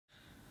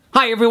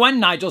Hi everyone,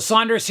 Nigel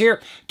Saunders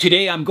here.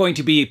 Today I'm going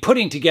to be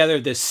putting together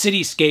this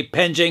cityscape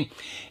Penjing.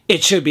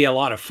 It should be a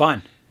lot of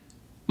fun.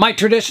 My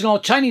traditional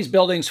Chinese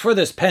buildings for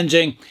this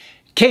Penjing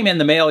came in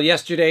the mail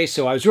yesterday,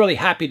 so I was really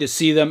happy to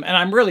see them and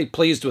I'm really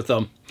pleased with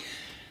them.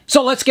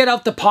 So let's get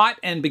out the pot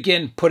and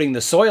begin putting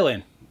the soil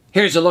in.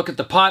 Here's a look at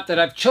the pot that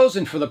I've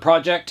chosen for the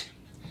project.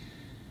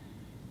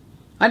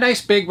 A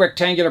nice big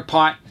rectangular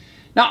pot.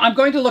 Now I'm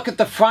going to look at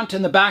the front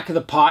and the back of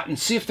the pot and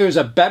see if there's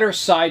a better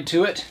side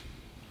to it.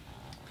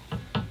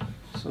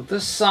 So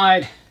this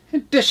side,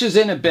 it dishes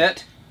in a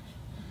bit.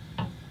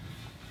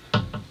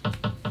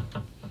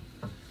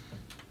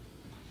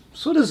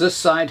 So does this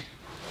side.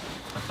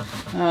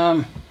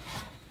 I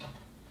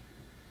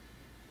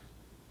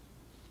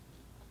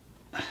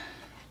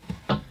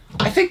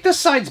think this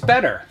side's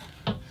better.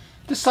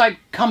 This side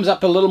comes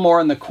up a little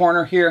more in the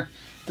corner here.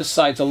 This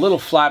side's a little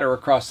flatter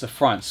across the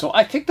front. So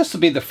I think this will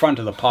be the front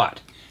of the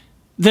pot.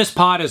 This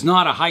pot is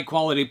not a high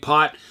quality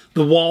pot.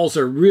 The walls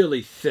are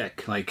really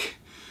thick, like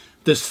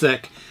this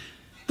thick.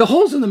 The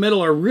holes in the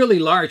middle are really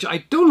large.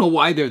 I don't know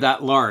why they're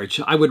that large.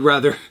 I would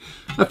rather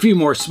a few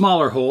more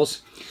smaller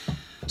holes.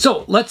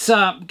 So let's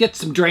get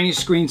some drainage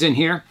screens in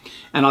here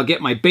and I'll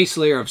get my base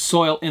layer of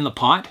soil in the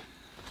pot.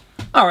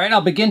 All right,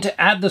 I'll begin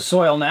to add the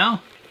soil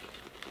now.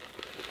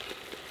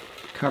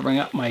 Covering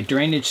up my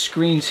drainage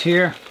screens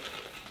here.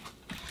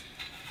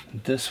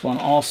 This one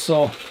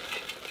also.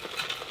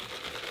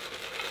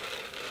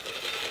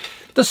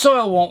 The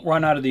soil won't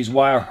run out of these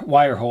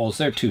wire holes.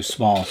 They're too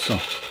small, so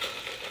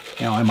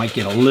you know, I might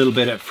get a little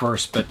bit at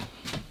first, but...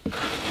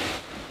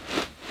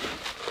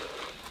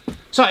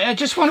 So I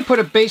just want to put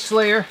a base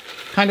layer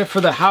kind of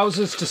for the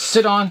houses to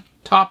sit on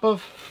top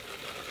of.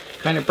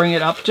 Kind of bring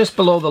it up just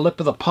below the lip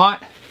of the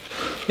pot.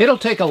 It'll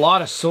take a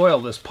lot of soil,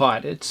 this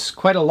pot. It's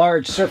quite a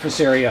large surface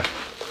area.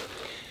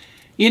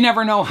 You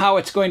never know how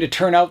it's going to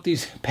turn out,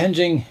 these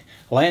Penjing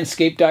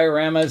landscape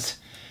dioramas.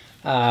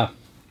 Yeah,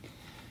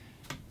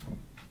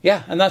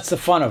 and that's the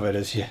fun of it,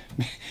 is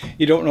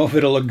you don't know if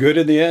it'll look good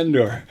in the end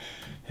or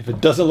if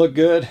it doesn't look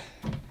good.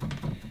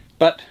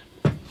 But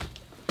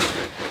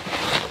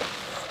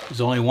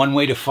there's only one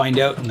way to find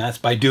out, and that's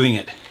by doing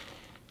it.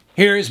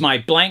 Here is my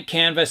blank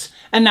canvas,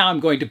 and now I'm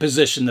going to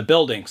position the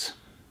buildings.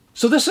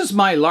 So this is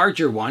my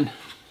larger one,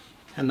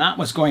 and that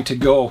was going to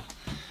go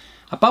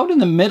about in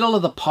the middle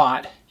of the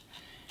pot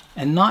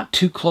and not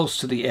too close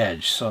to the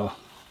edge. So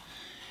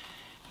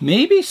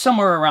maybe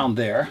somewhere around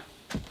there.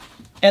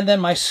 And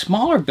then my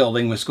smaller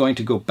building was going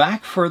to go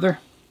back further.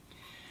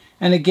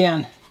 And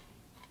again,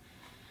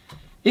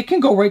 it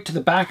can go right to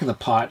the back of the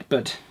pot,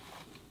 but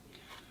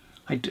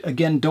I,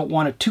 again, don't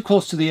want it too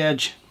close to the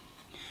edge.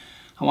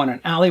 I want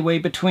an alleyway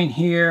between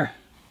here.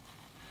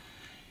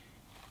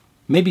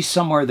 Maybe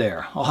somewhere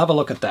there. I'll have a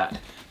look at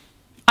that.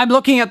 I'm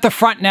looking at the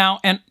front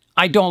now, and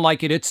I don't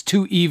like it. It's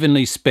too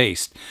evenly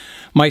spaced.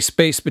 My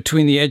space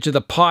between the edge of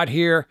the pot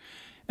here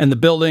and the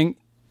building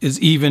is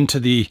even to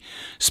the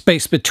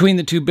space between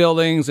the two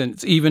buildings, and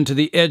it's even to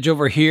the edge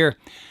over here.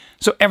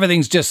 So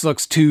everything just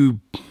looks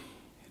too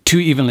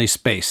evenly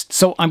spaced.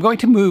 So I'm going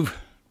to move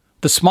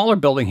the smaller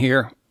building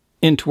here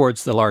in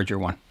towards the larger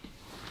one.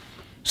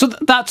 So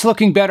that's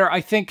looking better.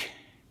 I think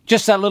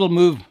just that little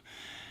move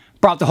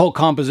brought the whole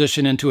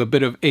composition into a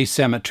bit of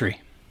asymmetry.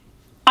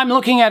 I'm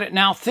looking at it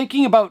now,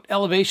 thinking about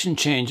elevation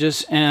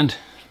changes, and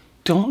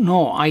don't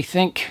know. I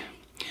think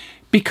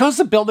because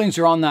the buildings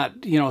are on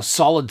that, you know,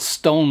 solid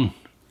stone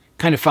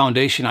kind of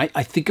foundation, I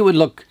think it would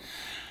look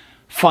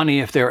funny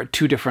if they're at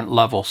two different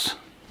levels.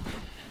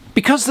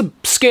 Because the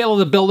scale of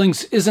the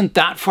buildings isn't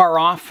that far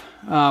off,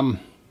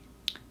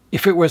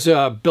 if it was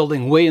a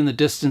building way in the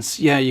distance,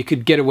 yeah, you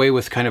could get away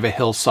with kind of a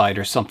hillside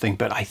or something,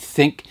 but I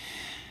think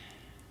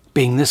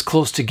being this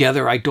close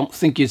together, I don't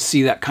think you'd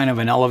see that kind of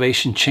an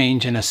elevation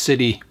change in a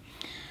city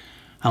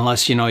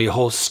unless, you know,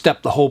 you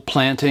step the whole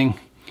planting,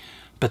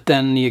 but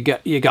then you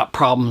got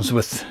problems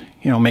with,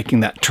 you know,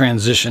 making that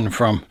transition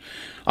from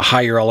a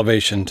higher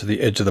elevation to the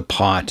edge of the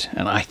pot.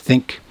 And I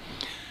think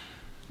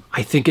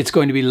it's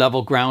going to be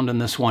level ground in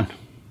this one.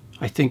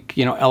 I think,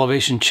 you know,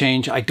 elevation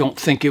change, I don't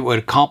think it would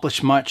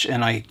accomplish much,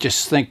 and I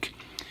just think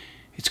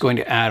it's going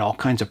to add all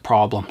kinds of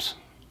problems.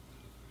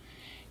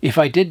 If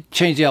I did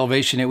change the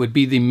elevation, it would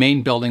be the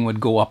main building would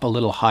go up a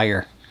little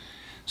higher.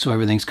 So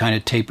everything's kind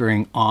of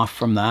tapering off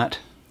from that.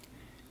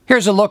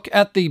 Here's a look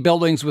at the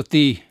buildings with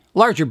the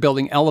larger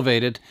building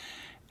elevated.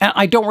 And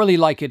I don't really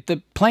like it.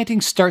 The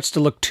planting starts to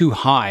look too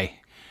high.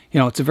 You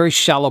know, it's a very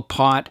shallow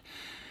pot,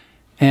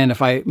 and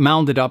if I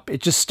mound it up,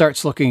 it just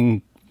starts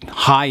looking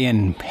high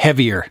and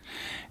heavier.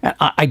 And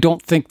I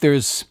don't think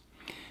there's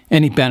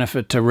any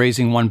benefit to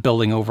raising one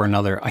building over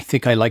another. I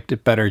think I liked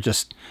it better,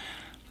 just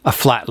a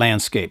flat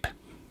landscape.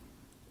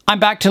 I'm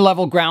back to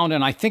level ground,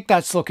 and I think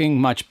that's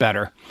looking much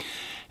better.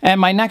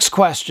 And my next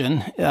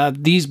question,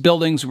 these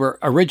buildings were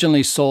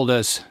originally sold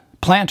as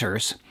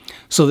planters,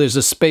 so there's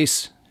a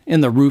space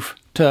in the roof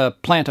to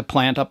plant a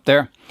plant up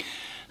there.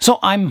 So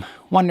I'm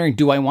wondering,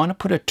 do I want to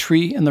put a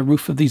tree in the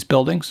roof of these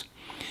buildings?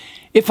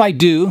 If I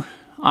do,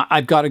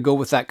 I've got to go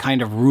with that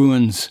kind of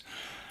ruins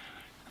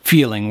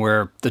feeling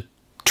where the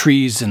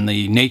trees and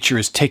the nature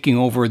is taking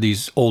over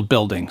these old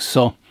buildings.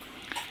 So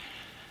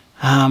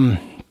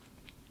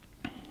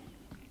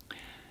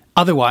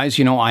otherwise,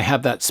 you know, I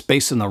have that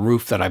space in the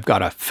roof that I've got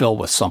to fill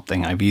with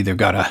something. I've either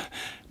got to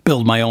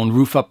build my own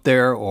roof up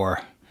there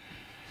or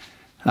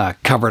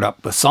cover it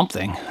up with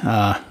something.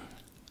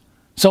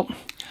 So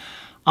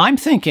I'm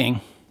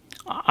thinking,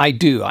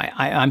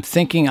 I'm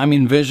thinking, I'm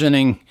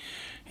envisioning,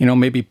 you know,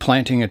 maybe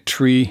planting a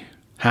tree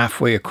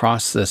halfway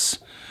across this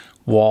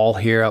wall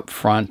here up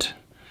front.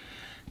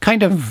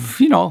 Kind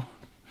of, you know,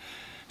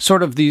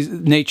 sort of these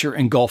nature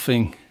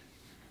engulfing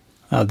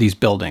these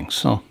buildings.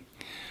 So,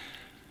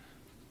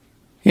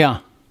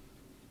 yeah.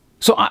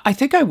 So I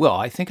think I will.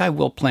 I think I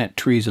will plant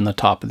trees in the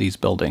top of these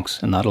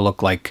buildings, and that'll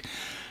look like,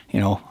 you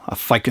know, a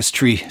ficus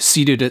tree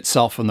seated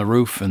itself on the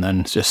roof and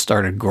then just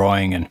started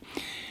growing and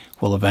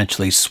will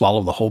eventually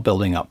swallow the whole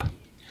building up.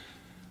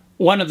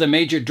 One of the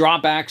major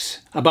drawbacks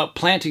about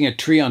planting a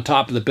tree on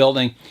top of the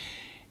building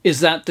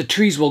is that the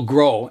trees will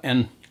grow,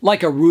 and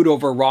like a root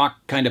over rock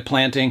kind of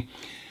planting,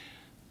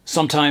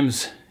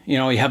 sometimes, you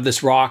know, you have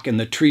this rock and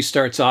the tree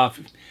starts off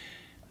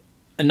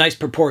in nice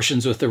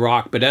proportions with the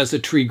rock, but as the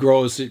tree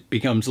grows, it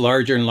becomes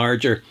larger and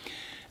larger,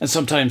 and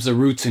sometimes the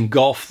roots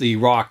engulf the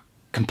rock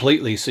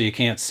completely so you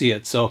can't see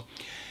it. So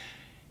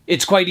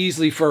it's quite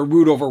easy for a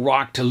root over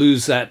rock to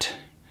lose that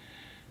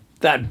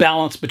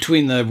balance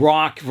between the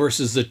rock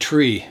versus the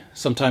tree.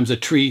 Sometimes a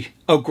tree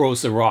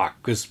outgrows the rock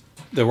because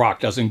the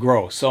rock doesn't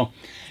grow. So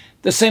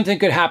the same thing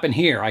could happen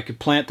here. I could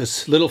plant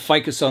this little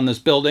ficus on this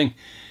building,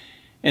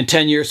 and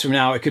 10 years from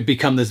now it could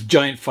become this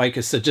giant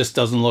ficus that just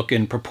doesn't look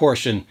in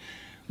proportion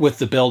with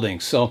the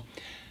building. So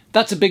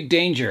that's a big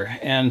danger,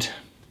 and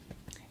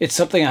it's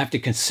something I have to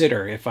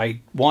consider if I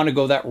want to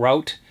go that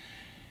route,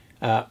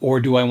 or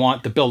do I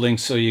want the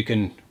buildings so you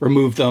can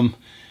remove them,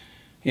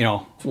 you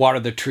know, water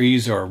the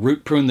trees or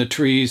root prune the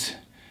trees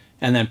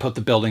and then put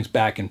the buildings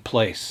back in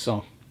place.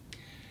 So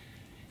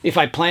if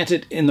I plant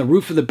it in the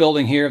roof of the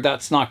building here,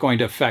 that's not going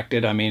to affect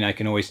it. I mean, I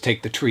can always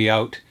take the tree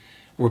out,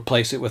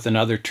 replace it with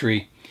another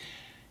tree.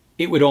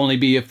 It would only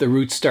be if the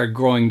roots start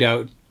growing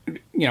out,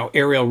 you know,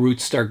 aerial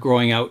roots start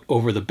growing out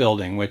over the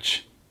building,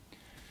 which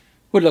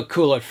would look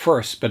cool at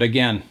first, but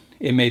again,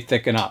 it may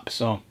thicken up.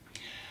 So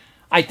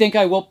I think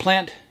I will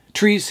plant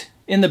trees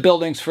in the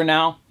buildings for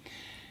now,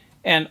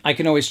 and I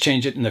can always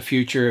change it in the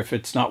future if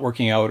it's not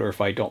working out or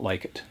if I don't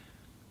like it.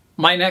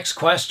 My next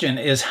question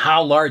is,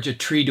 how large a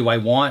tree do I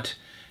want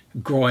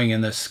growing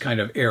in this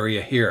kind of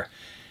area here?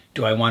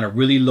 Do I want a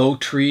really low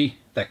tree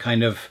that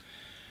kind of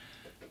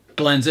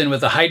blends in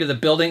with the height of the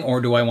building,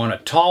 or do I want a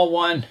tall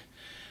one,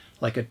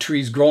 like a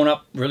tree's grown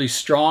up really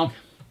strong?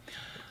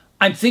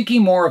 I'm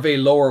thinking more of a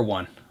lower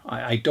one.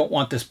 I don't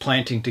want this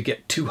planting to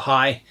get too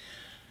high.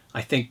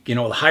 I think, you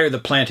know, the higher the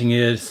planting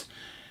is,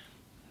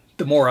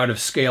 the more out of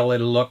scale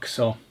it'll look.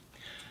 So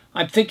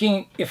I'm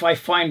thinking if I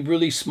find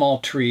really small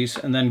trees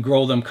and then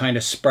grow them kind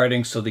of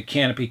spreading so the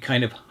canopy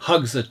kind of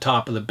hugs the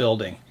top of the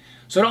building.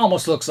 So it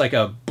almost looks like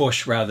a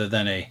bush rather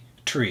than a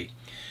tree.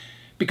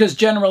 Because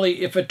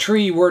generally, if a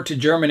tree were to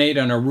germinate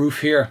on a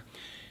roof here,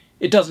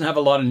 it doesn't have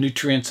a lot of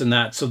nutrients in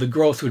that, so the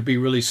growth would be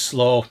really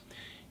slow.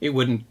 It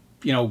wouldn't,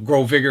 you know,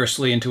 grow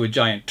vigorously into a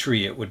giant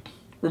tree. It would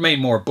remain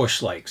more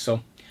bush-like.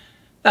 So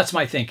that's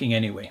my thinking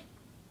anyway.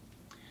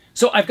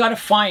 So I've got to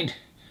find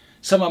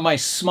some of my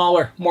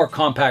smaller, more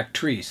compact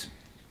trees.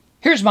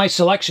 Here's my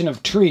selection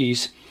of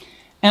trees,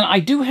 and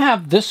I do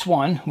have this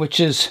one, which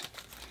is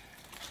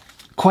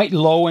quite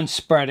low and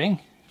spreading,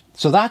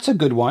 so that's a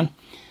good one.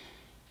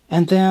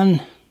 And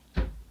then,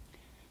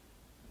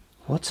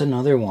 what's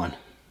another one?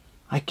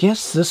 I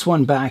guess this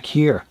one back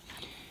here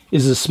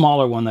is a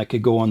smaller one that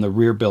could go on the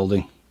rear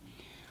building.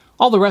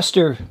 All the rest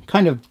are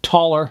kind of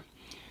taller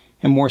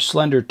and more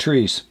slender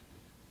trees.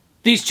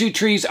 These two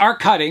trees are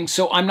cuttings,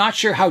 so I'm not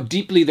sure how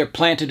deeply they're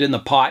planted in the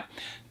pot.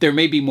 There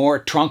may be more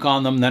trunk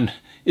on them than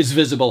is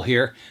visible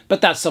here,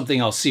 but that's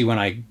something I'll see when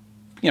I,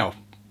 you know,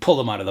 pull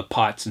them out of the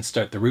pots and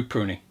start the root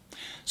pruning.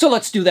 So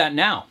let's do that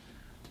now.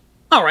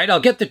 All right, I'll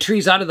get the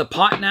trees out of the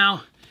pot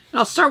now.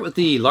 I'll start with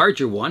the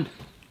larger one.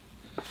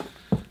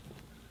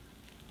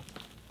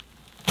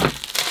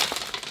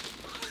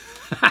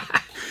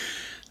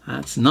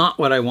 That's not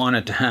what I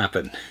wanted to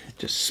happen. It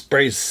just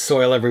sprays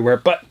soil everywhere,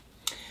 but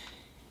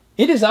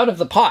it is out of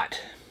the pot.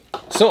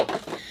 So,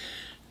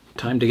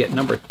 time to get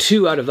number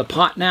 2 out of the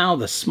pot now,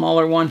 the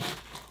smaller one.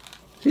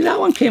 See, that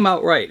one came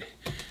out right.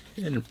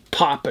 It didn't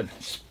pop and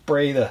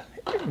spray the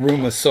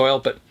room with soil,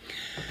 but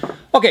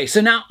okay, so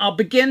now I'll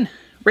begin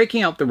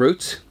raking out the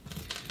roots.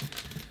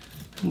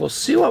 We'll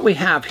see what we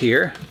have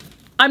here.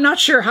 I'm not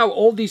sure how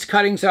old these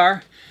cuttings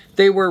are.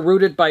 They were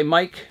rooted by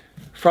Mike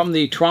from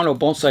the Toronto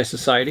Bonsai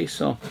Society,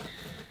 so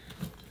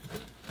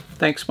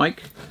thanks,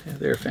 Mike.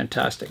 They're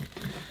fantastic.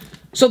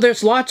 So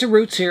there's lots of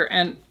roots here,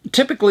 and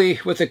typically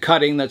with a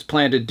cutting that's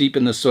planted deep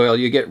in the soil,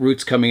 you get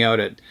roots coming out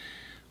at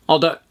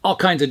all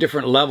kinds of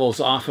different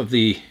levels off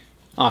the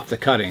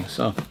cutting.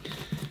 So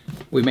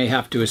we may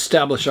have to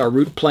establish our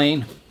root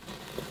plane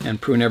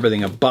and prune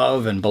everything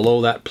above and below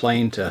that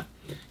plane to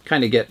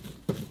kind of get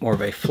more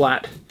of a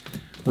flat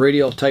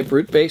radial type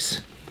root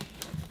base.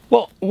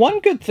 Well, one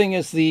good thing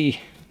is the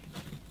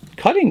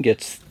cutting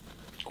gets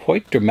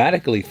quite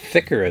dramatically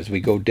thicker as we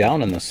go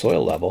down in the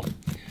soil level,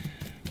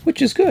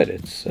 which is good.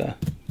 It's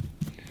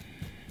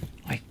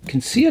I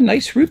can see a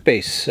nice root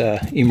base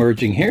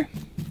emerging here.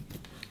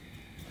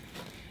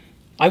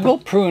 I will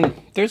prune.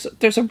 There's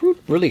a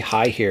root really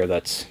high here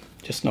that's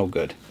just no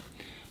good.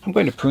 I'm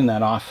going to prune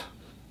that off.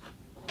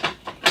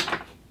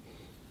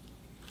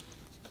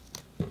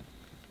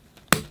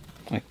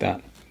 Like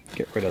that.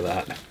 Get rid of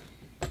that.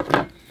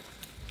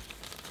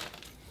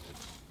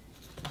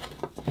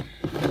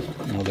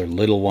 Another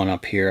little one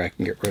up here I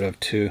can get rid of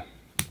too,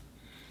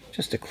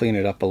 just to clean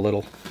it up a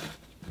little.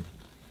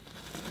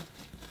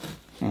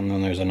 And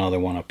then there's another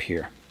one up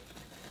here.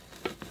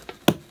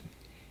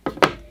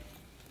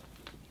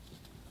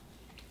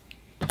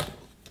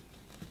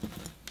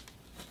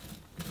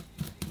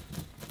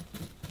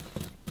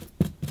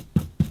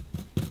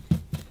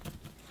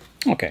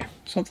 Okay,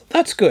 so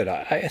that's good.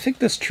 I think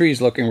this tree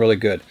is looking really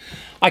good.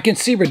 I can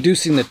see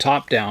reducing the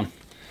top down.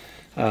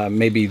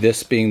 Maybe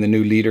this being the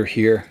new leader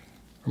here,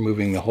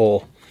 removing the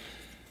whole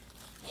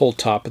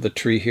top of the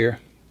tree here.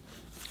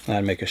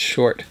 And make a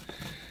short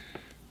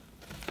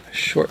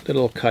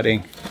little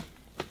cutting,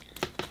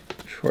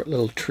 short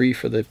little tree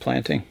for the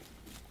planting.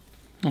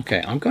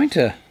 Okay, I'm going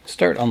to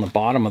start on the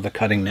bottom of the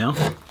cutting now.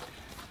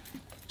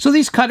 So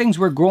these cuttings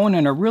were grown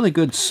in a really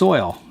good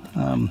soil.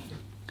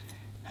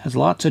 Has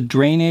lots of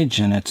drainage,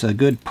 and it's a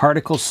good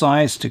particle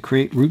size to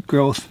create root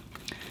growth.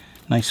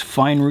 Nice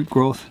fine root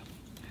growth.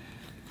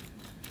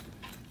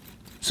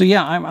 So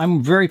yeah,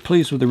 I'm very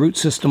pleased with the root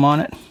system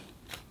on it.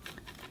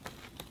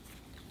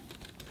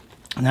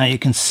 Now you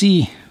can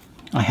see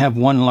I have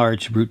one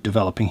large root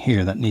developing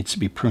here that needs to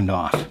be pruned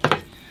off.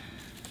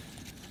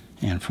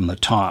 And from the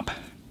top,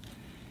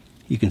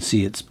 you can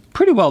see it's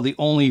pretty well the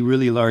only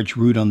really large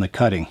root on the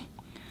cutting.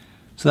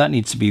 So that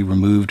needs to be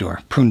removed or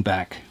pruned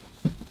back.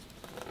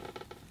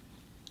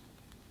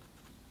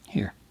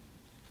 Here.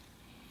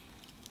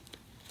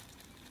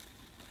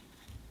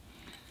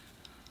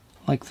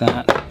 Like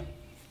that.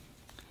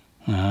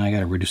 I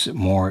gotta reduce it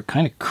more. It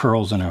kind of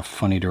curls in a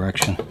funny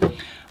direction.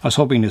 I was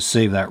hoping to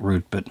save that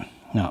root, but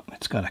no,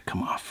 it's gotta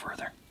come off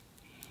further.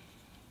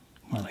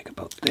 More like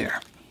about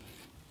there.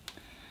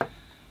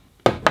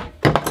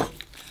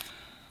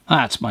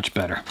 That's much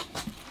better.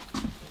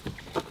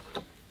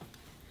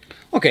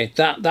 Okay,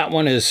 that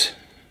one is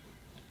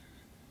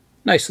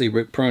nicely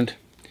root pruned.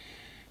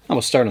 I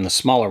will start on the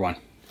smaller one.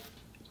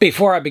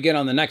 Before I begin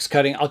on the next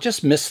cutting, I'll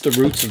just mist the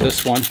roots of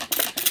this one.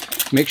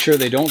 Make sure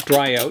they don't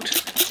dry out.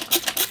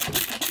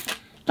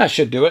 That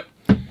should do it.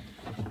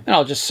 And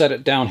I'll just set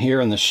it down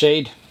here in the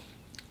shade.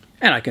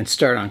 And I can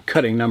start on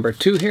cutting number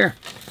 2 here.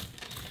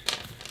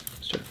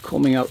 Start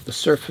combing out the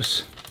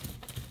surface.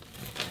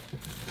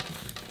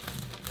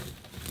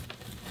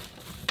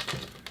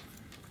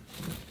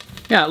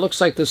 Yeah, it looks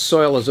like this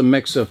soil is a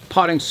mix of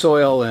potting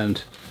soil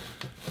and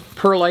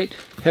perlite.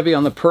 Heavy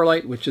on the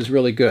perlite, which is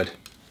really good.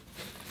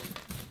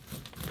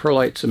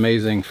 Perlite's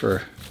amazing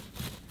for,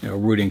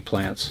 rooting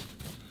plants.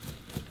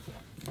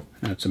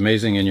 And it's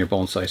amazing in your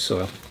bonsai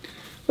soil.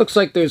 Looks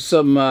like there's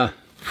some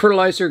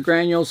fertilizer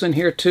granules in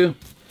here too.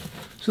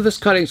 So this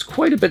cutting's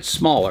quite a bit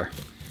smaller.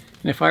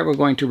 And if I were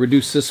going to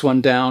reduce this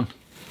one down,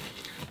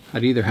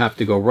 I'd either have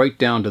to go right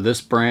down to this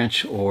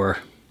branch or,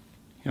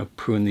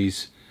 prune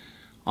these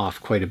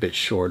off quite a bit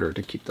shorter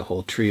to keep the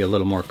whole tree a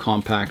little more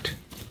compact.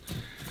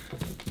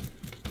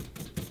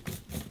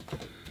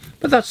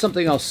 But that's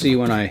something I'll see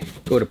when I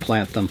go to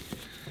plant them,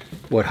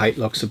 what height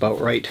looks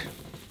about right.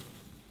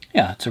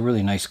 Yeah, it's a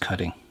really nice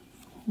cutting.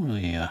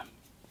 Really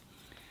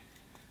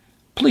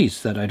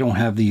pleased that I don't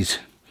have these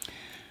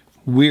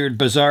weird,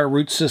 bizarre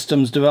root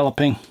systems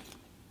developing.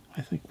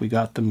 I think we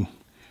got them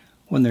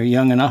when they're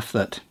young enough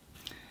that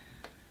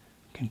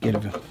can get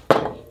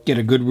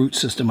a good root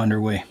system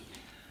underway.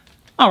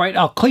 All right,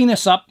 I'll clean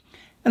this up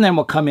and then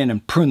we'll come in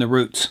and prune the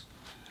roots.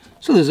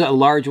 So there's a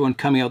large one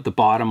coming out the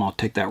bottom. I'll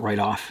take that right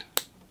off.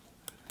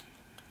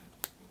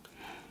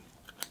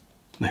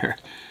 There.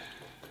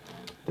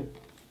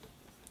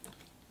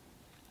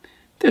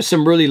 There's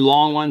some really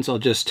long ones. I'll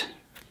just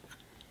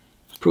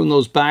prune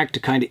those back to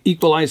kind of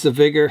equalize the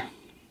vigor.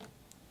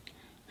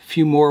 A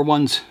few more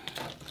ones.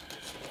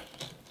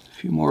 A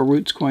few more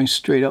roots going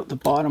straight out the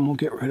bottom we'll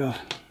get rid of.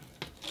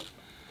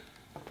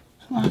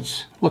 So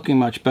that's looking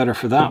much better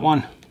for that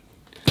one.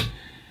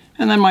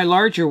 And then my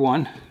larger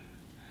one,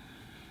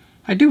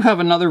 I do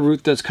have another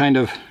root that's kind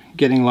of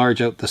getting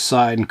large out the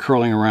side and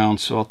curling around,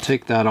 so I'll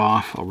take that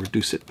off. I'll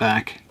reduce it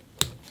back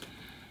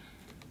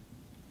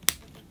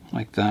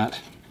like that.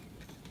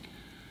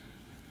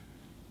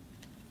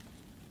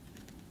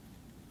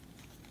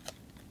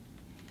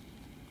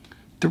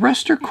 The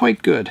rest are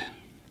quite good.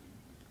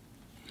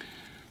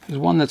 There's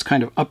one that's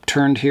kind of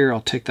upturned here.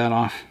 I'll take that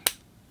off.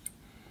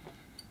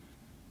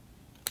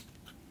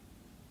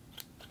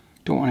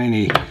 Don't want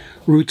any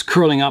roots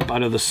curling up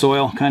out of the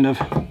soil, kind of.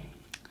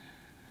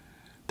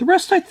 The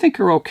rest I think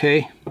are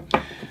okay.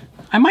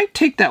 I might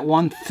take that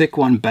one thick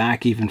one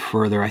back even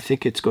further. I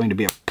think it's going to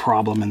be a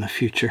problem in the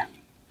future.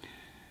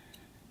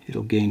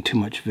 it'll gain too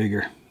much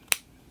vigor.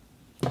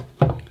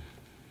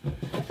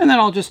 And then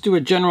I'll just do a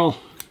general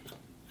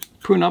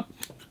prune up.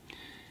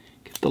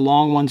 Get the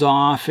long ones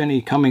off.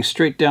 Any coming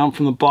straight down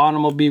from the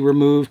bottom will be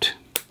removed.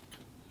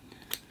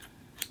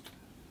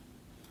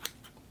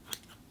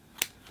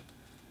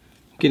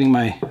 Getting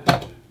my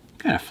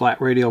kind of flat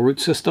radial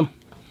root system.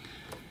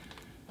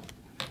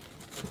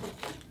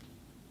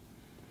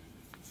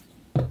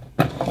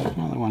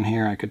 Another one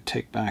here I could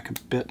take back a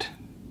bit.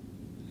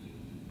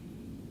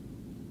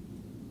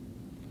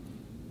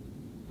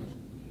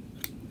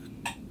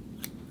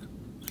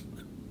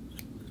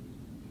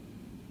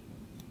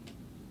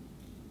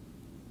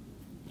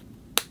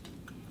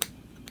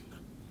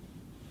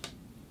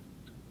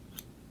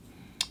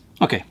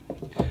 Okay,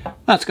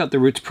 that's got the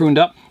roots pruned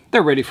up.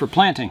 They're ready for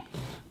planting.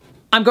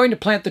 I'm going to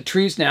plant the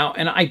trees now,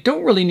 and I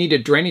don't really need a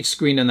drainage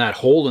screen in that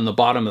hole in the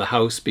bottom of the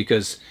house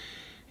because,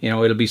 you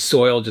know, it'll be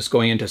soil just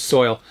going into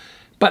soil.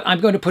 But I'm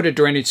going to put a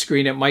drainage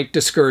screen. It might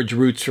discourage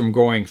roots from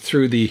going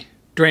through the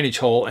drainage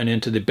hole and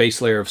into the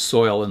base layer of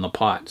soil in the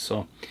pot.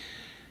 So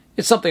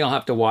it's something I'll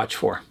have to watch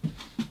for.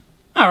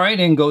 All right,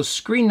 in goes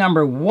screen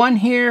number 1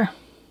 here.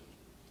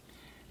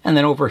 And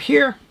then over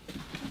here,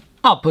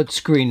 I'll put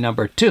screen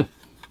number 2.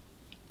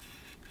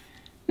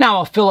 Now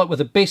I'll fill it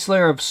with a base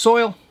layer of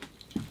soil.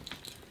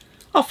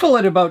 I'll fill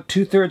it about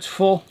 2/3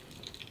 full.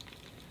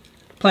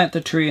 Plant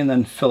the tree and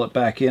then fill it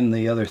back in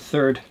the other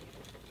third.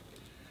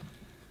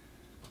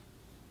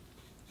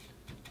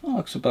 That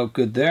looks about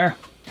good there.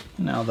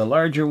 Now the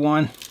larger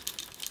one.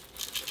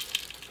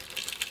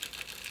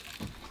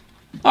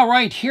 All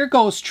right, here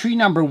goes tree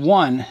number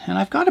 1, and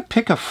I've got to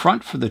pick a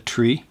front for the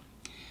tree.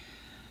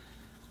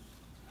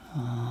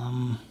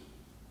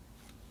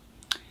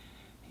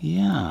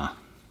 Yeah.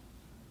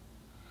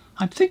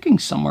 I'm thinking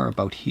somewhere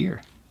about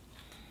here.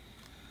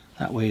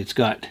 That way it's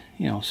got,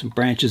 you know, some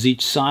branches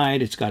each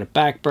side. It's got a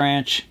back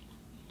branch.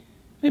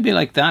 Maybe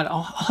like that.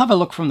 I'll have a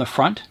look from the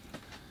front.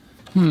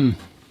 No,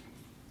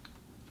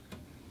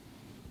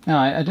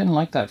 I didn't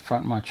like that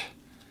front much.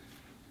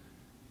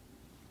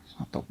 It's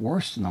not the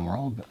worst in the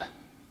world, but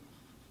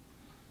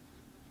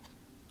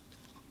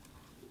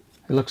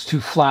it looks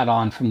too flat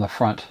on from the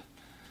front.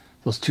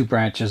 Those 2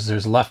 branches,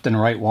 there's left and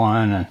right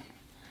one, and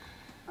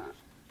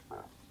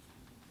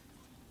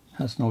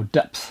has no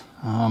depth.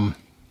 I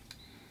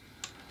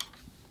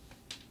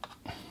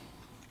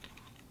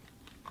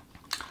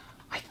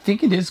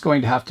think it is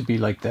going to have to be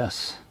like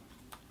this.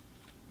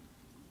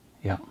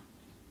 Yeah.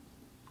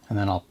 And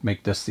then I'll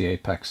make this the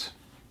apex.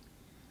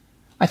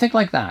 I think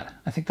like that.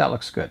 I think that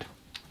looks good.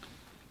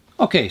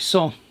 Okay,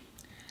 so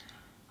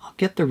I'll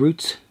get the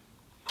roots.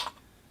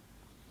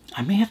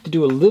 I may have to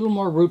do a little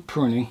more root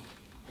pruning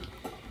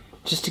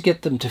just to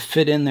get them to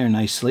fit in there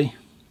nicely.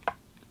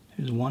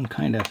 There's one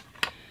kind of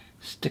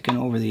sticking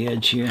over the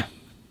edge here.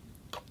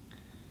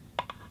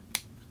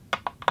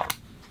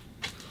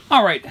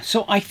 All right,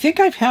 so I think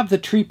I have the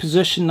tree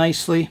positioned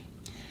nicely.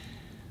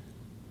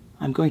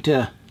 I'm going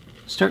to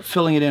start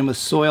filling it in with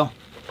soil.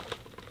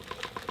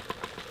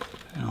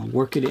 And I'll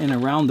work it in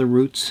around the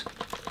roots.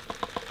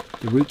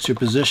 The roots are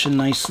positioned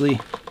nicely.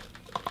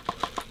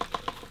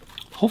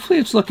 Hopefully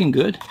it's looking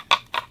good.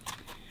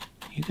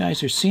 You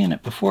guys are seeing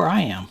it before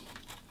I am.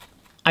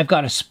 I've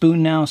got a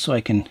spoon now so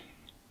I can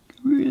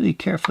really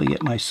carefully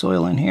get my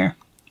soil in here.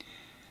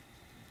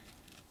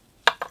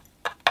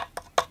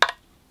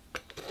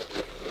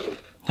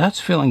 That's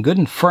feeling good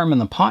and firm in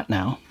the pot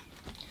now.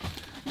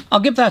 I'll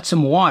give that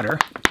some water.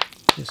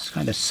 Just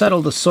kind of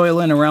settle the soil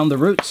in around the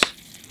roots.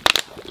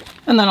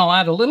 And then I'll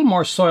add a little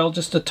more soil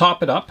just to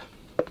top it up.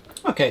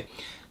 Okay,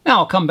 now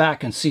I'll come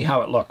back and see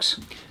how it looks.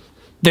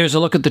 There's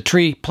a look at the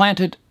tree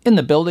planted in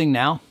the building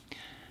now.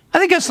 I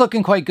think it's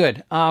looking quite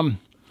good.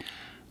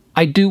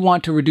 I do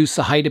want to reduce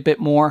the height a bit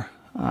more.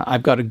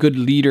 I've got a good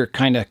leader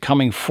kind of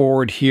coming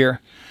forward here,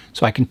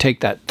 so I can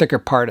take that thicker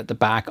part at the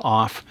back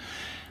off.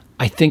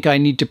 I think I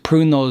need to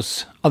prune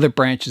those other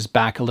branches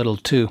back a little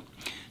too.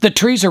 The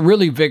trees are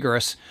really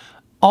vigorous.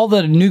 All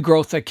the new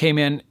growth that came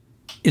in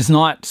is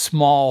not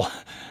small,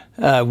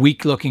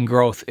 weak looking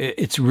growth.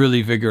 It's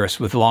really vigorous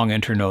with long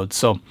internodes.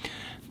 So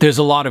there's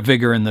a lot of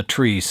vigor in the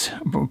trees,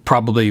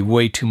 probably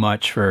way too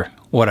much for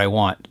what I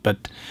want.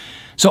 But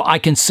so I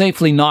can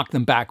safely knock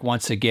them back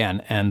once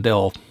again and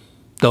they'll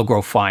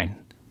grow fine.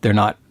 They're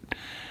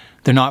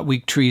not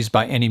weak trees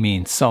by any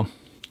means. So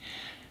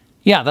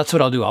yeah, that's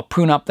what I'll do. I'll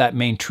prune up that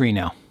main tree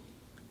now.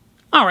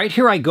 All right,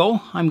 here I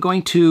go. I'm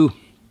going to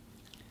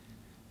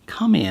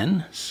come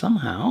in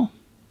somehow,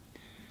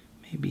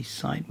 maybe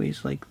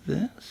sideways like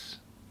this.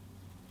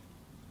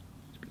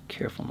 Be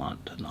careful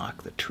not to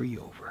knock the tree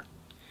over.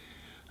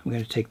 I'm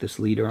going to take this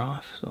leader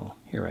off, so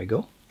here I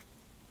go.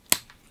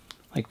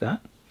 Like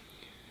that.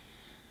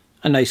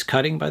 A nice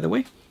cutting, by the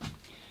way.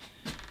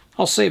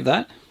 I'll save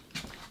that.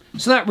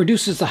 So that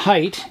reduces the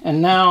height,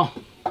 and now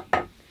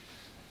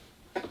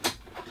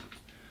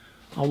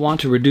I'll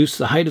want to reduce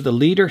the height of the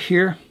leader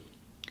here.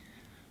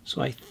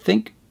 So I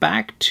think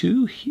back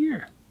to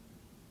here.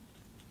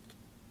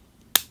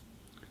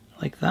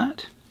 Like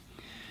that.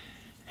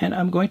 And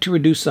I'm going to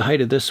reduce the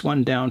height of this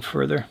one down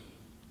further.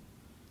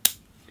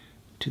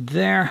 to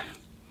there.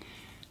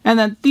 And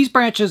then these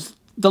branches,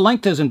 the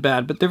length isn't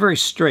bad, but they're very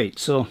straight,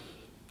 so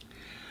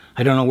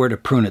I don't know where to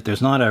prune it.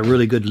 There's not a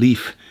really good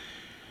leaf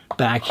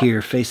back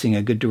here facing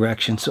a good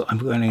direction, so I'm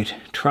going to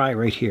try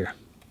right here.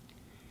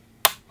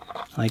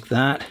 Like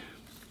that.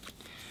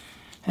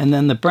 And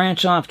then the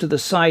branch off to the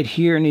side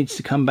here needs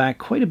to come back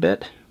quite a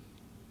bit.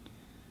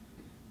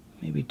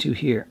 Maybe to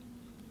here.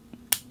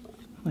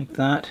 Like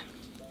that.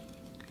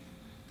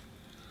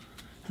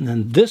 And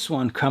then this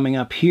one coming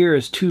up here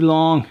is too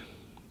long.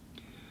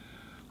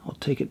 I'll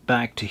take it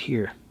back to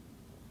here.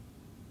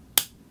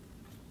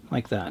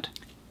 Like that.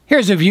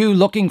 Here's a view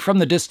looking from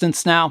the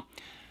distance now.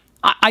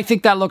 I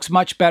think that looks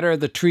much better.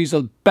 The tree's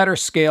a better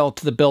scale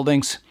to the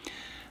buildings.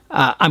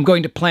 I'm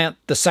going to plant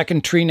the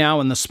second tree now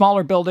in the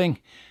smaller building,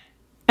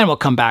 and we'll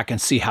come back and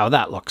see how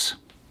that looks.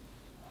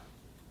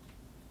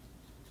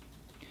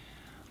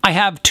 I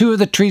have 2 of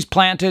the trees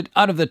planted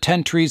out of the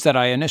 10 trees that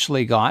I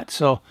initially got,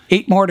 so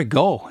 8 more to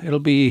go. It'll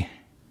be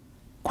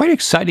quite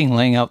exciting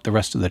laying out the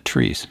rest of the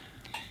trees.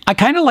 I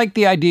kind of like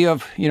the idea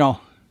of, you know,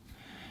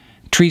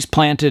 trees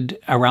planted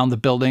around the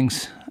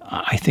buildings.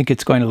 I think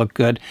it's going to look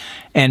good.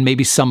 And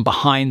maybe some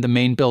behind the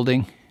main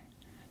building,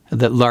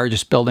 the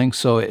largest building,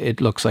 so it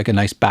looks like a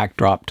nice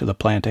backdrop to the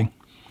planting.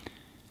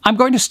 I'm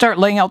going to start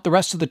laying out the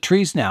rest of the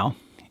trees now.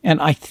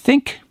 And I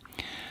think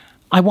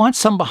I want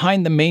some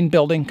behind the main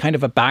building, kind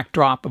of a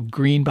backdrop of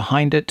green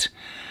behind it.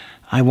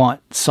 I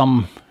want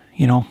some,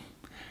 you know,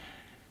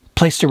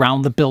 placed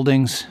around the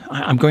buildings.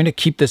 I'm going to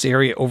keep this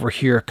area over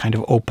here kind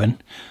of open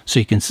so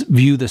you can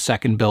view the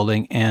second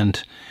building,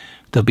 and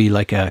there'll be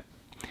like a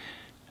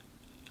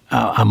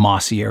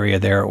mossy area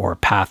there, or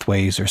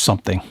pathways or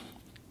something.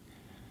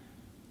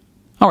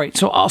 All right,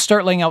 so I'll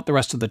start laying out the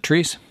rest of the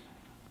trees.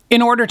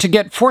 In order to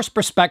get forced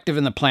perspective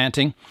in the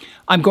planting,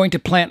 I'm going to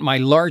plant my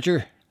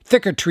larger,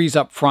 thicker trees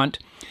up front,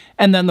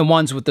 and then the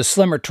ones with the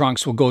slimmer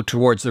trunks will go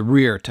towards the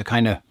rear to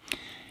kind of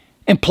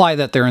imply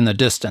that they're in the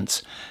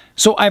distance.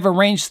 So I've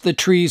arranged the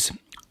trees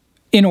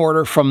in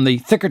order from the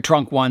thicker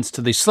trunk ones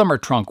to the slimmer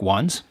trunk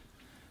ones.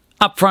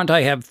 Up front,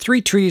 I have 3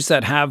 trees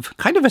that have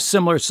kind of a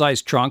similar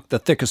sized trunk, the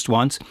thickest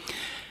ones.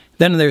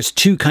 Then there's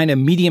 2 kind of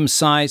medium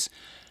size,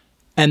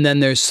 and then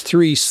there's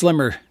 3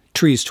 slimmer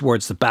trees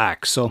towards the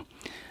back. So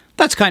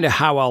that's kind of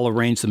how I'll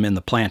arrange them in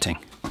the planting.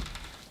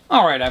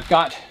 All right,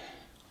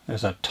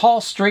 there's a tall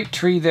straight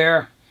tree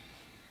there.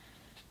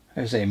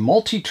 There's a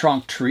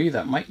multi-trunk tree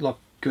that might look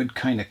good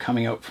kind of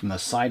coming out from the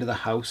side of the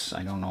house.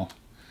 I don't know,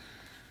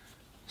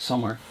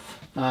 somewhere.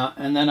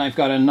 And then I've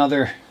got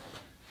another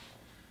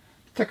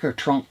thicker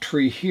trunk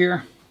tree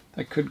here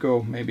that could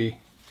go maybe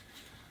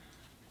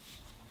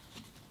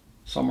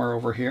somewhere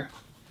over here.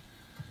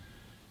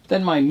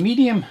 Then my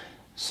medium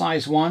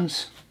size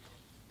ones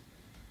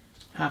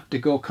have to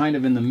go kind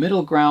of in the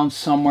middle ground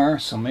somewhere,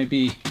 so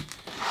maybe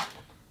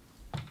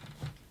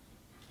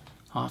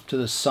off to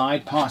the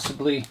side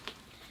possibly.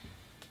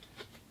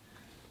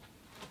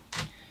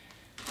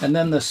 And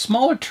then the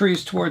smaller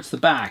trees towards the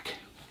back,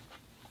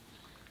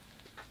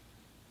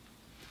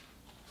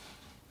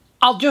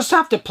 I'll just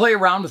have to play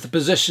around with the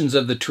positions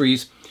of the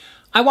trees.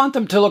 I want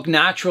them to look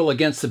natural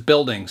against the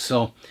building.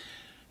 So,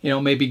 you know,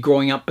 maybe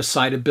growing up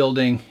beside a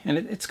building, and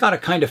it's got to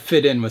kind of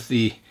fit in with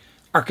the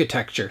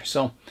architecture.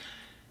 So,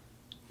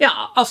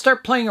 yeah, I'll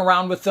start playing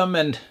around with them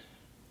and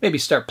maybe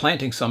start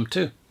planting some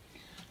too.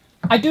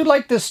 I do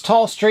like this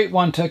tall straight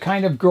one to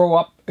kind of grow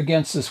up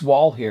against this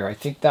wall here. I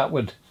think that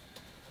would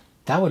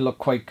look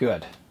quite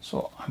good.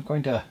 So I'm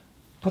going to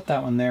put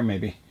that one there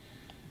maybe.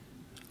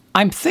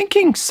 I'm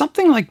thinking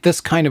something like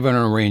this kind of an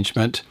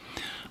arrangement.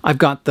 I've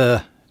got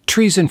the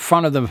trees in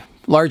front of the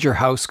larger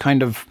house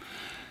kind of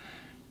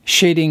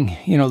shading,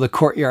 you know, the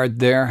courtyard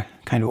there,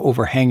 kind of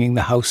overhanging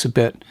the house a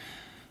bit.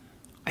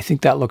 I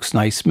think that looks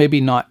nice. Maybe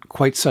not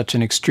quite such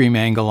an extreme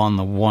angle on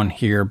the one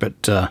here,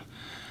 but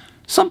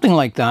something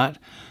like that.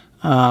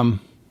 I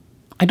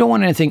don't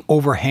want anything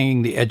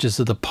overhanging the edges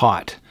of the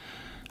pot.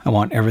 I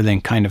want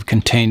everything kind of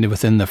contained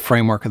within the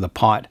framework of the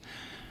pot.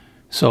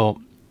 So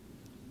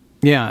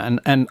yeah,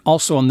 and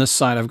also on this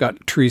side I've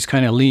got trees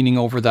kind of leaning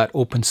over that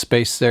open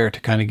space there to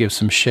kind of give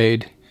some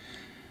shade.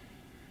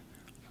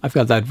 I've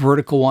got that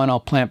vertical one I'll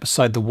plant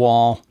beside the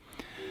wall.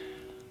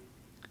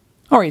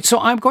 All right, so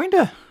I'm going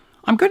to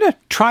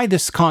try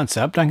this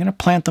concept. I'm going to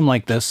plant them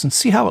like this and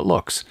see how it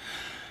looks.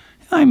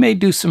 I may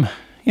do some,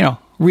 you know,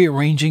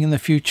 rearranging in the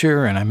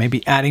future, and I may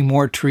be adding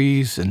more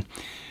trees, and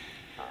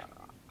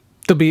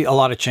there'll be a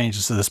lot of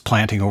changes to this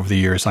planting over the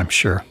years, I'm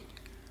sure.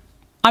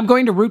 I'm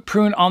going to root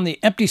prune on the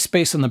empty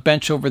space on the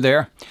bench over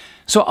there,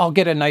 so I'll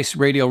get a nice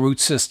radial root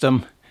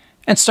system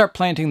and start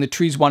planting the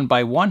trees one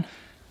by one.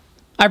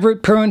 I've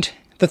root pruned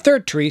the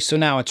third tree, so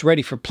now it's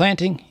ready for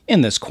planting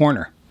in this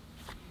corner.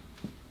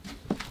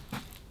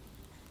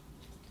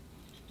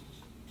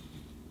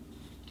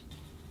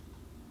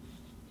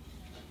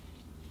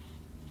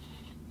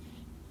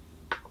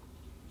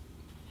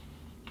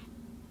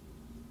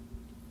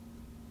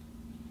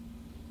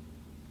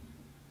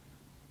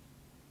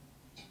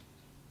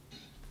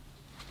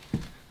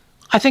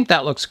 I think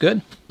that looks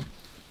good.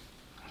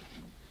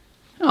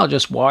 I'll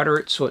just water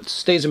it so it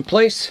stays in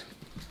place.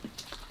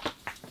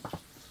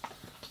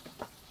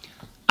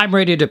 I'm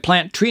ready to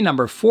plant tree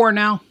number 4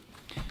 now.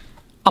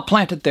 I'll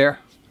plant it there.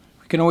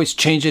 I can always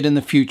change it in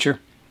the future.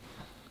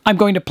 I'm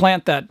going to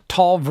plant that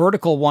tall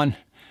vertical one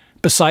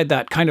beside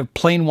that kind of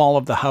plain wall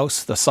of the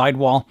house, the side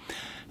wall.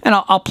 And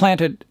I'll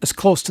plant it as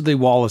close to the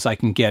wall as I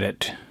can get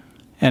it.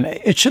 And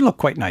it should look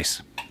quite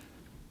nice.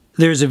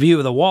 There's a view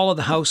of the wall of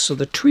the house, so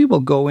the tree will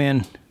go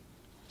in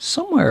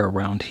somewhere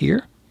around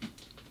here.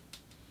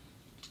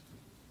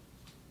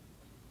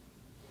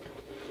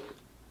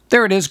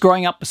 There it is,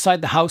 growing up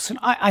beside the house, and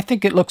I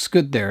think it looks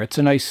good there. It's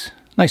a nice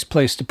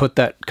place to put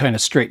that kind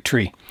of straight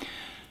tree.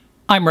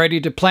 I'm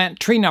ready to plant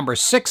tree number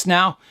 6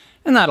 now,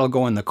 and that'll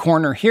go in the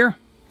corner here.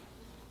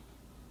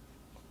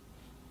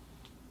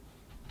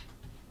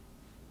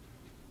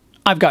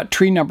 I've got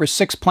tree number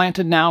 6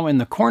 planted now in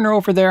the corner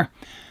over there,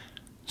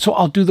 so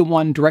I'll do the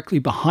one directly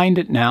behind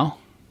it now.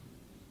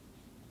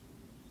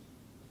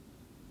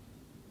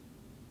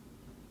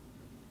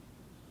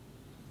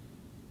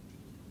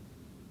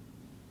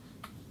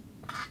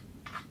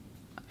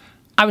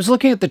 I was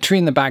looking at the tree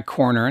in the back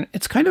corner, and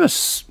it's kind of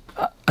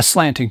a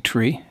slanting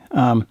tree.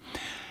 And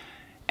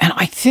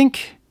I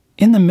think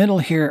in the middle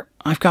here,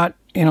 I've got,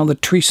 the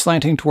tree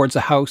slanting towards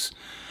the house,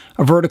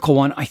 a vertical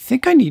one. I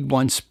think I need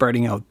one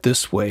spreading out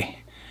this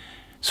way.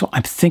 So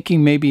I'm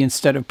thinking maybe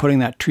instead of putting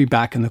that tree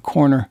back in the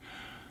corner,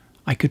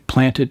 I could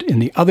plant it in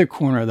the other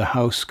corner of the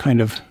house,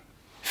 kind of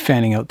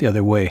fanning out the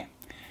other way.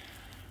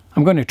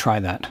 I'm going to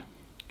try that.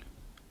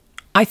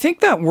 I think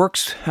that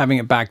works, having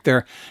it back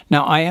there.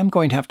 Now, I am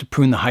going to have to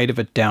prune the height of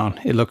it down.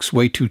 It looks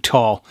way too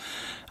tall.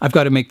 I've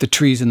got to make the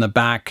trees in the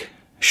back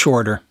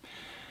shorter,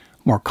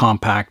 more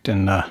compact,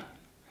 and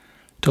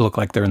to look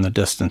like they're in the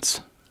distance.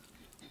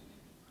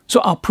 So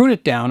I'll prune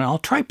it down, and I'll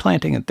try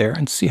planting it there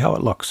and see how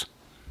it looks.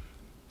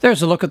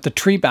 There's a look at the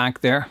tree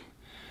back there.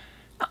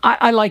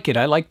 I like it.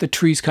 I like the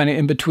trees kind of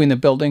in between the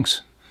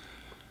buildings.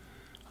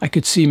 I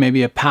could see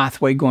maybe a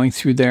pathway going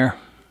through there.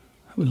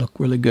 It would look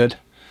really good.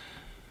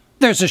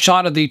 There's a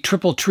shot of the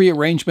triple tree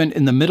arrangement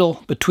in the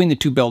middle between the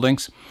two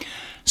buildings.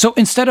 So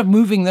instead of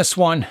moving this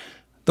one,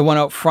 the one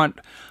out front,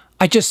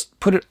 I just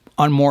put it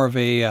on more of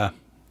a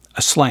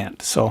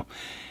slant. So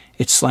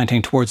it's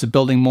slanting towards the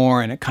building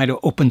more, and it kind of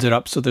opens it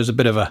up so there's a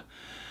bit of a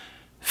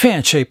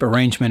fan shape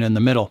arrangement in the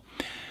middle.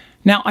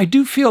 Now I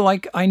do feel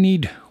like I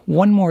need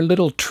one more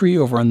little tree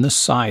over on this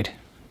side,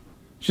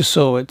 just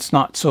so it's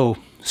not so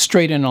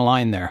straight in a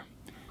line there.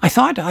 I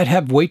thought I'd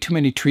have way too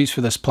many trees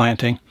for this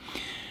planting,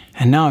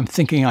 and now I'm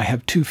thinking I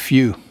have too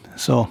few,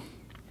 so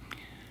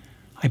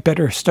I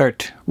better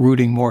start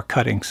rooting more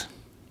cuttings.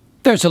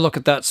 There's a look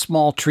at that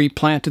small tree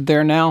planted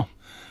there now.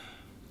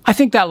 I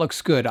think that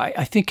looks good.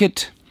 I think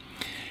it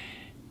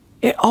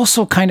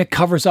also kind of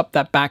covers up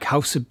that back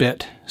house a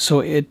bit, so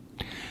it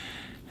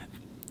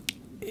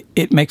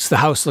makes the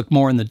house look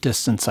more in the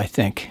distance, I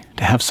think,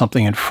 to have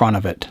something in front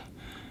of it.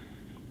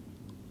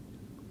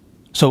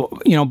 So,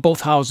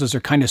 both houses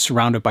are kind of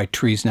surrounded by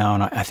trees now,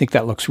 and I think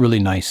that looks really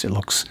nice. It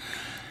looks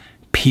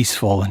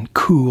peaceful and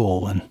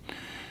cool, and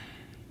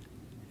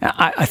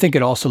I think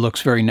it also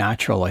looks very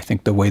natural. I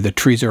think the way the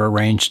trees are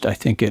arranged, I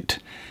think it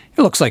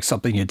looks like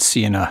something you'd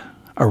see in a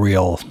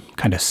real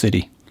kind of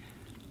city.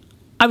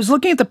 I was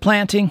looking at the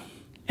planting,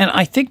 and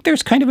I think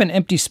there's kind of an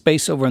empty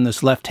space over in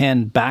this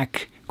left-hand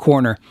back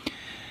corner.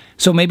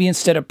 So maybe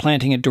instead of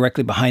planting it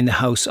directly behind the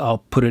house,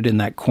 I'll put it in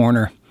that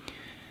corner.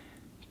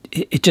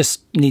 It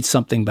just needs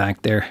something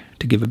back there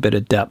to give a bit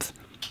of depth.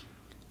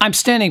 I'm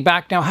standing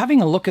back now,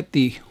 having a look at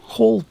the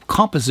whole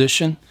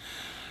composition.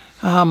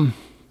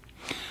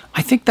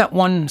 I think that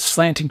one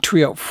slanting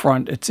tree out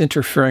front, it's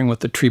interfering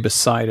with the tree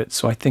beside it,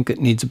 so I think it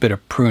needs a bit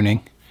of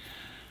pruning.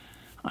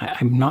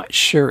 I'm not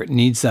sure it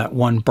needs that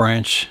one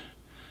branch,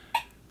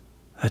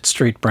 that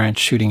straight branch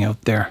shooting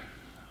out there.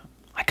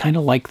 I kind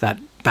of like that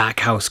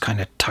back house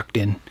kind of tucked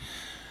in.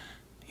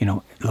 It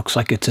looks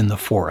like it's in the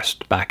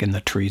forest, back in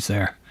the trees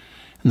there.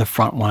 And the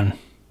front one,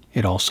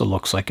 it also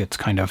looks like it's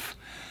kind of,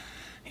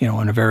 in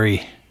a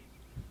very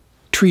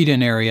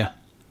treed-in area.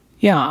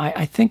 Yeah,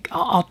 I think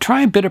I'll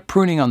try a bit of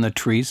pruning on the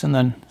trees and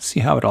then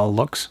see how it all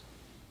looks.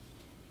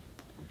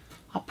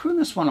 I'll prune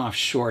this one off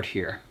short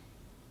here.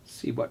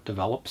 See what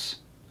develops.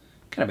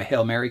 Kind of a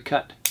Hail Mary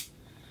cut,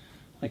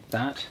 like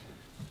that.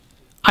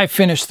 I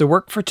finished the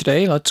work for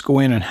today. Let's go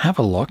in and have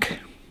a look.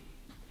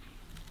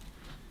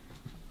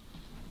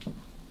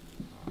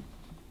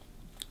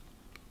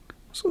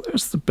 So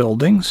there's the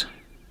buildings.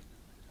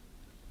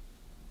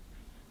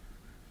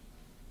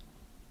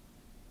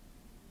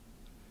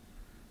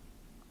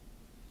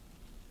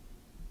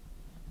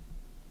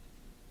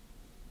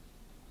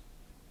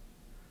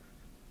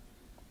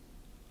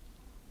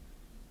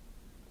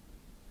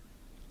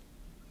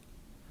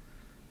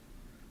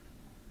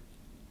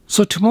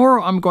 So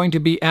tomorrow I'm going to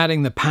be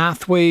adding the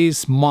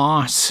pathways,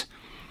 moss,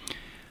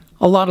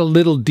 a lot of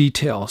little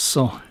details.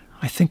 So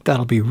I think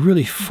that'll be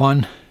really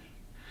fun.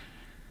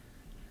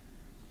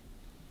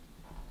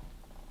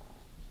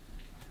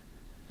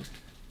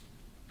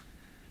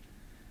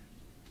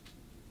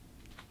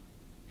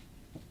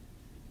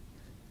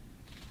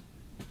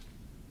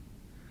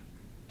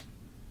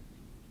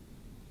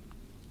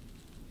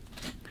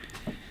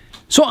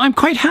 So I'm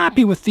quite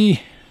happy with the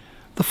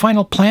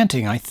final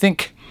planting. I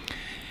think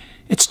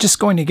it's just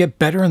going to get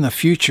better in the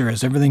future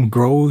as everything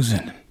grows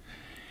and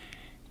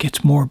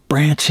gets more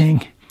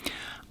branching.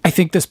 I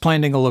think this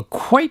planting will look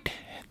quite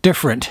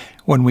different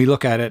when we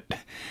look at it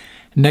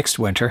next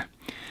winter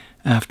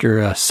after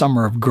a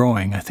summer of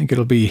growing. I think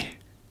it'll be,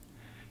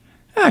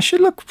 it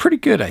should look pretty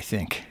good, I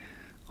think.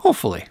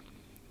 Hopefully.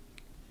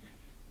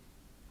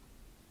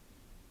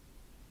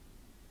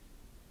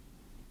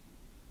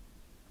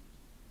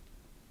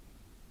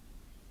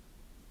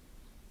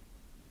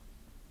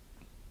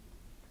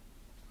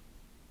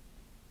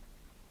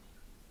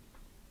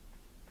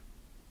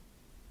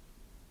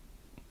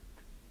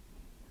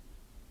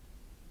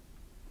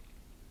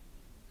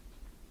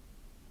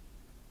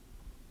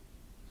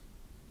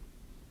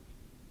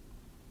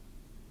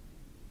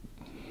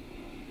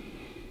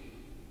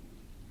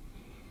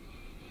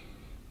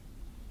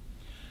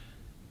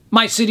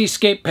 My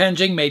cityscape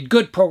Penjing made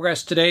good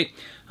progress today.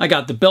 I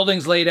got the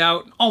buildings laid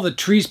out, all the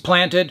trees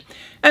planted,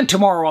 and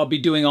tomorrow I'll be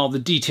doing all the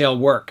detail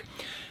work.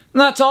 And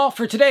that's all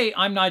for today.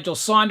 I'm Nigel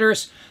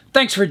Saunders.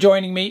 Thanks for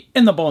joining me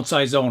in the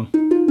Bonsai Zone.